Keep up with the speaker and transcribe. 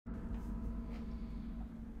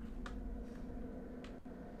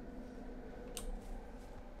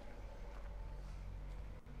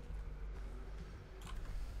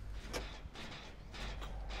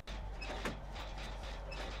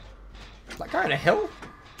Guy on a hill?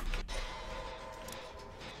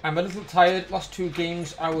 I'm a little tired. Last 2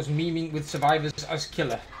 games I was memeing with survivors as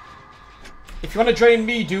killer. If you want to join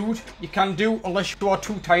me, dude, you can do, unless you are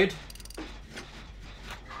too tired.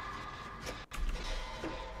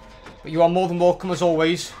 But you are more than welcome as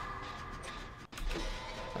always.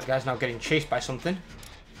 That guy's now getting chased by something.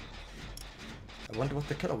 I wonder what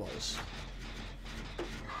the killer was.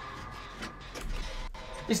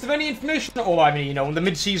 Is there any information at all, I mean, you know, on the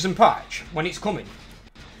mid-season patch, when it's coming?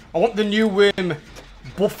 I want the new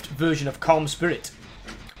buffed version of Calm Spirit.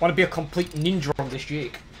 I want to be a complete ninja on this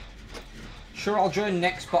Jake. Sure, I'll join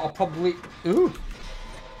next, but I'll probably... Ooh!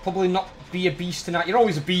 Probably not be a beast tonight. You're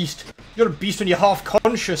always a beast. You're a beast when you're half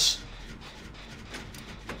conscious.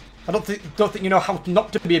 I don't think you know how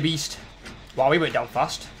not to be a beast. Wow, we went down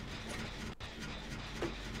fast.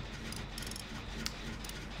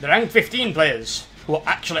 The rank 15 players who will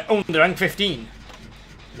actually own the rank 15.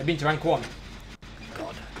 They've been to rank 1.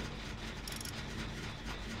 God.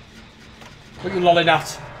 What are you lolling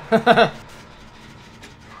at?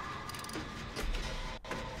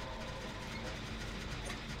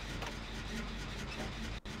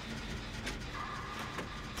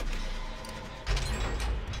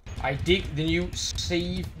 I dig the new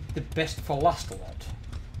save the best for last a lot.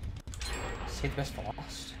 Save the best for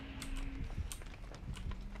last.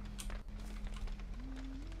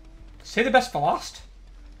 Save the best for last?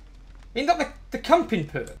 Isn't that the camping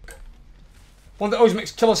perk? One that always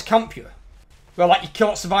makes killers camp you. Where like you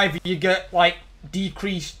kill a survivor, you get like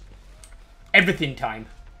decreased everything time.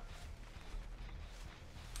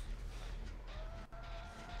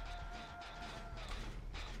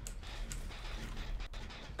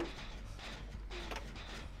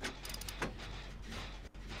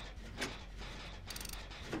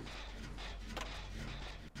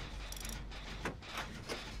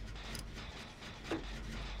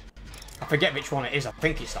 I forget which one it is. I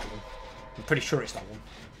think it's that one. I'm pretty sure it's that one.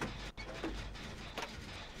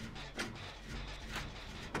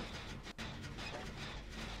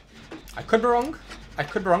 I could be wrong. I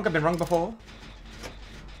could be wrong. I've been wrong before.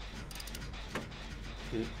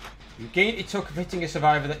 You gain a token for hitting a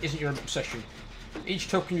survivor that isn't your obsession. Each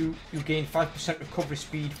token you gain 5% recovery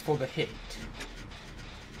speed for the hit.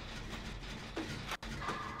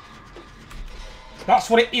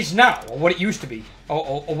 That's what it is now, or what it used to be,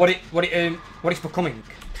 or what it's becoming.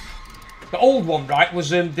 The old one, right,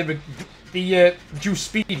 was the reduced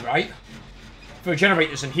speed, right, for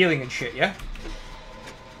generators and healing and shit, yeah.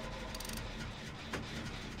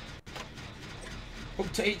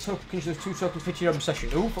 Up to 8 tokens, there's 2 tokens fitting your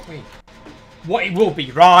obsession. Ooh, fuck me. What it will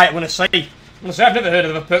be, right? I'm gonna say I've never heard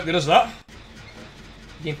of a perk that does that.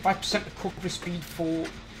 You gain 5% recovery speed for.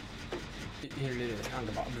 Hang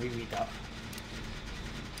about, I'm gonna reread that.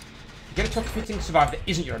 Get a token fitting survivor that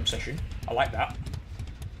isn't your obsession. I like that.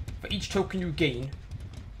 For each token you gain,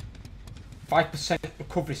 5%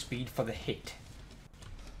 recovery speed for the hit.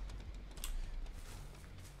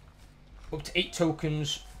 Up to 8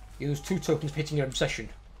 tokens, you lose 2 tokens for hitting your obsession.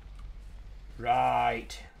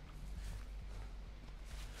 Right.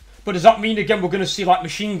 But does that mean again we're going to see like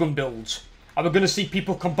machine gun builds? Are we going to see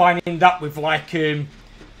people combining that with like,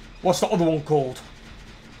 what's the other one called?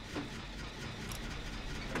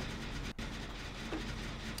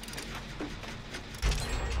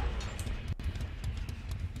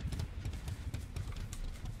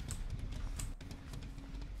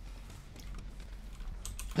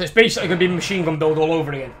 It's basically going to be machine gun build all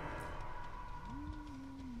over again.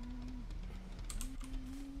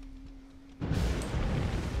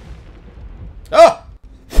 Oh!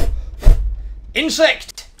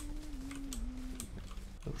 Insect!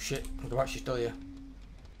 Oh shit, I'm actually still here.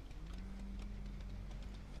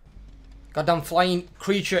 Goddamn flying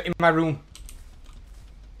creature in my room.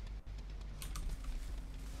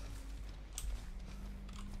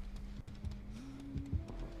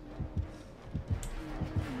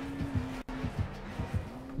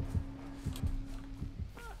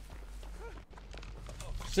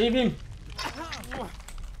 Save him.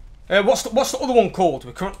 What's the other one called?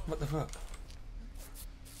 We can't. What the fuck?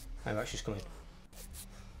 Oh, that's just coming.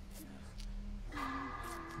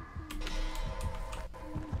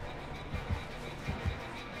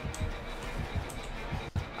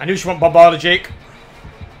 I knew she went bombarded, Jake.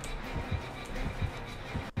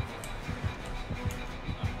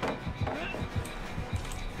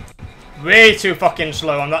 Way too fucking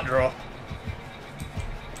slow on that draw.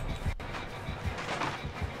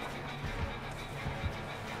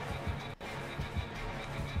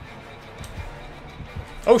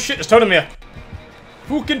 Oh shit, there's totem here.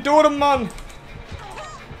 Fucking totem, man.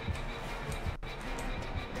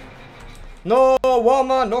 No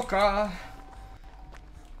woman, no cry.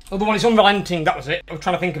 Other one is Unrelenting, that was it. I was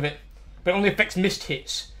trying to think of it. But it only affects missed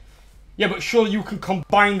hits. Yeah, but surely you can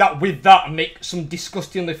combine that with that and make some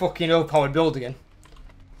disgustingly fucking overpowered build again.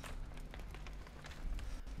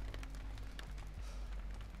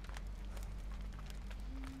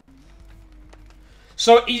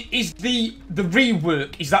 So is the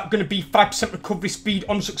rework, is that going to be 5% recovery speed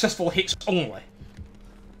on successful hits only?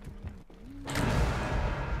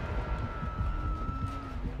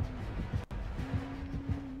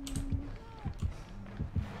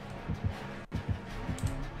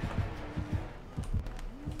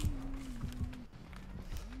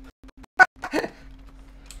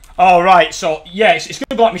 Oh, right, so, yeah, it's going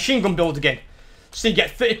to be like machine gun build again. So you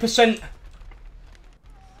get 30%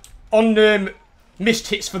 on missed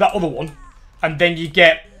hits for that other one, and then you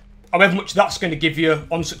get however much that's going to give you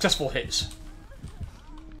on successful hits.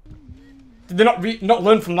 Did they not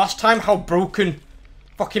learn from last time how broken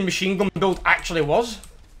fucking machine gun build actually was?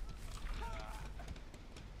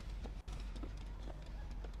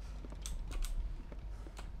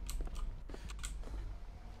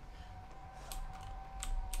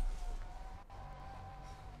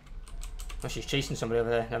 Oh, she's chasing somebody over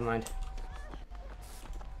there, never mind.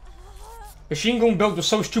 Machine gun build was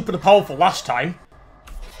so stupid and powerful last time.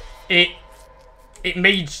 It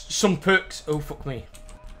made some perks. Oh fuck me!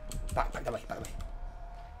 Back that way, back that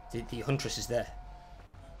way. The huntress is there.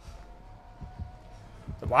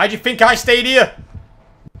 So why do you think I stayed here?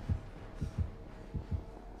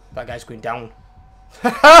 That guy's going down.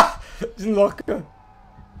 Haha! He's in the locker.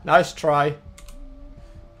 Nice try.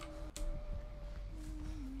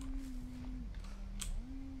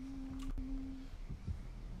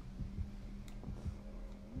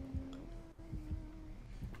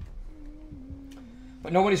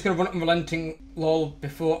 But nobody's going to run Unrelenting lol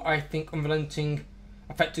before I think Unrelenting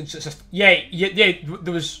affected success. Yeah,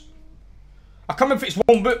 there was... I can't remember if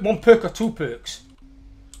it's one perk or two perks.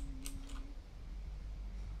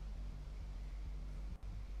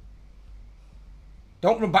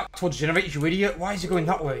 Don't run back towards generators, you idiot. Why is he going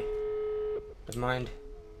that way? Never mind.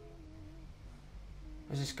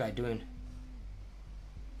 What's this guy doing?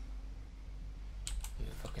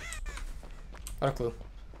 Not a clue.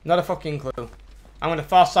 Not a fucking clue. I'm on the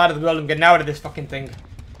far side of the world and getting out of this fucking thing.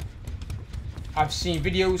 I've seen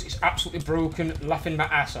videos, it's absolutely broken, laughing my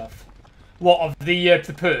ass off. What, of the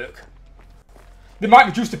perk? They might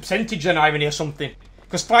reduce the percentage then, Irony, or something.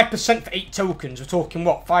 Because 5% for 8 tokens, we're talking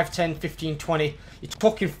what, 5, 10, 15, 20. You're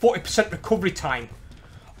talking 40% recovery time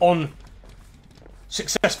on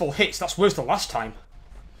successful hits. That's worse than last time.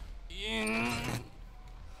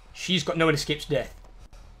 She's got no one escapes death.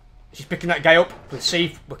 She's picking that guy up. We're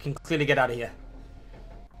safe. We can clearly get out of here.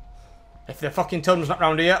 If the fucking totem's not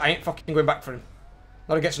round here, I ain't fucking going back for him.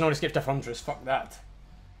 Not against no one escapes death Huntress. Fuck that.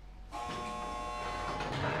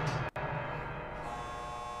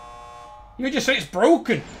 You just say it's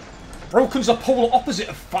broken. Broken's the polar opposite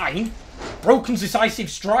of fine. Broken's decisive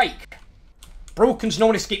strike. Broken's no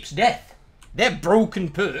one escapes death. They're broken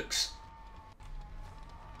perks.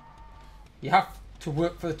 You have to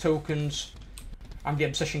work for the tokens, and the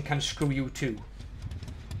obsession can screw you too.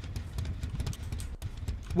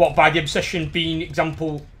 What, by the obsession being,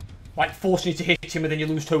 example, like forcing you to hit him and then you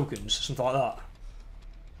lose tokens, something like that?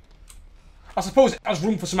 I suppose it has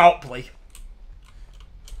room for some outplay.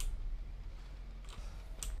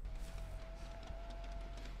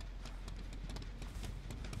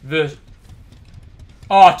 Well,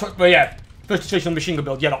 yeah, first situation on the machine gun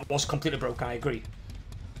build, yeah, that was completely broken, I agree.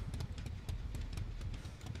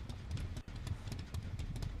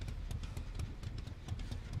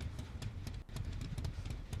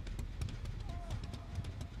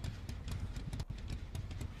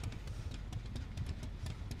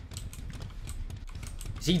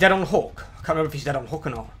 Is he dead on hook? I can't remember if he's dead on hook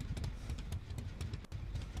or not.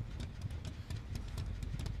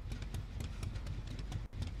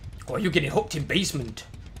 Oh, you're getting hooked in basement.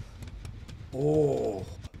 Oh.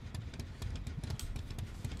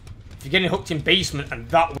 If you're getting hooked in basement and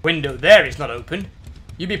that window there is not open,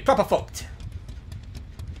 you'd be proper fucked.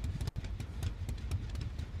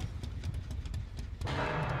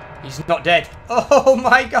 He's not dead. Oh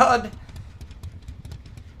my god.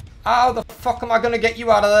 How the fuck am I going to get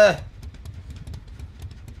you out of there?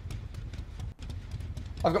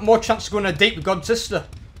 I've got more chance to go on a date with God's sister.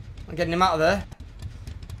 I'm getting him out of there.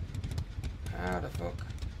 How the fuck?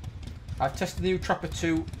 I've tested the new Trapper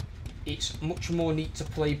 2. It's much more neat to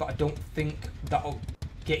play, but I don't think that'll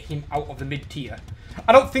get him out of the mid-tier.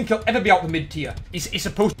 I don't think he'll ever be out of the mid-tier. He's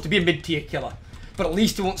supposed to be a mid-tier killer, but at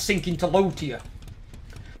least he won't sink into low-tier.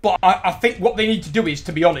 But I think what they need to do is,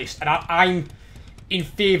 to be honest, and I'm in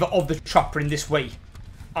favour of the Trapper in this way.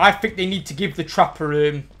 I think they need to give the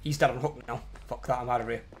Trapper, he's dead on hook now. Fuck that, I'm out of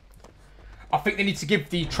here. I think they need to give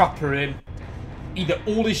the Trapper either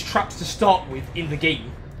all his traps to start with in the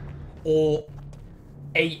game, or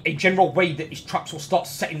a general way that his traps will start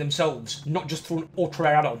setting themselves, not just through an ultra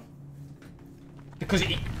rare add-on. Because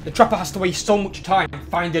the Trapper has to waste so much time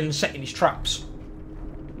finding and setting his traps.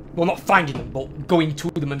 Well, not finding them, but going to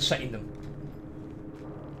them and setting them.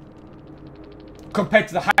 Compared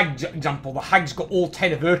to the Hag's example, the Hag's got all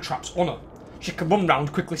 10 of her traps on her. She can run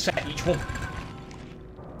round, quickly set each one.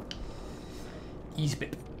 Easy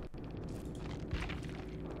bit.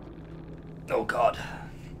 Oh god.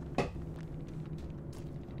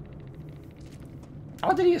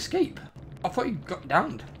 How did he escape? I thought he got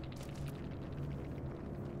downed.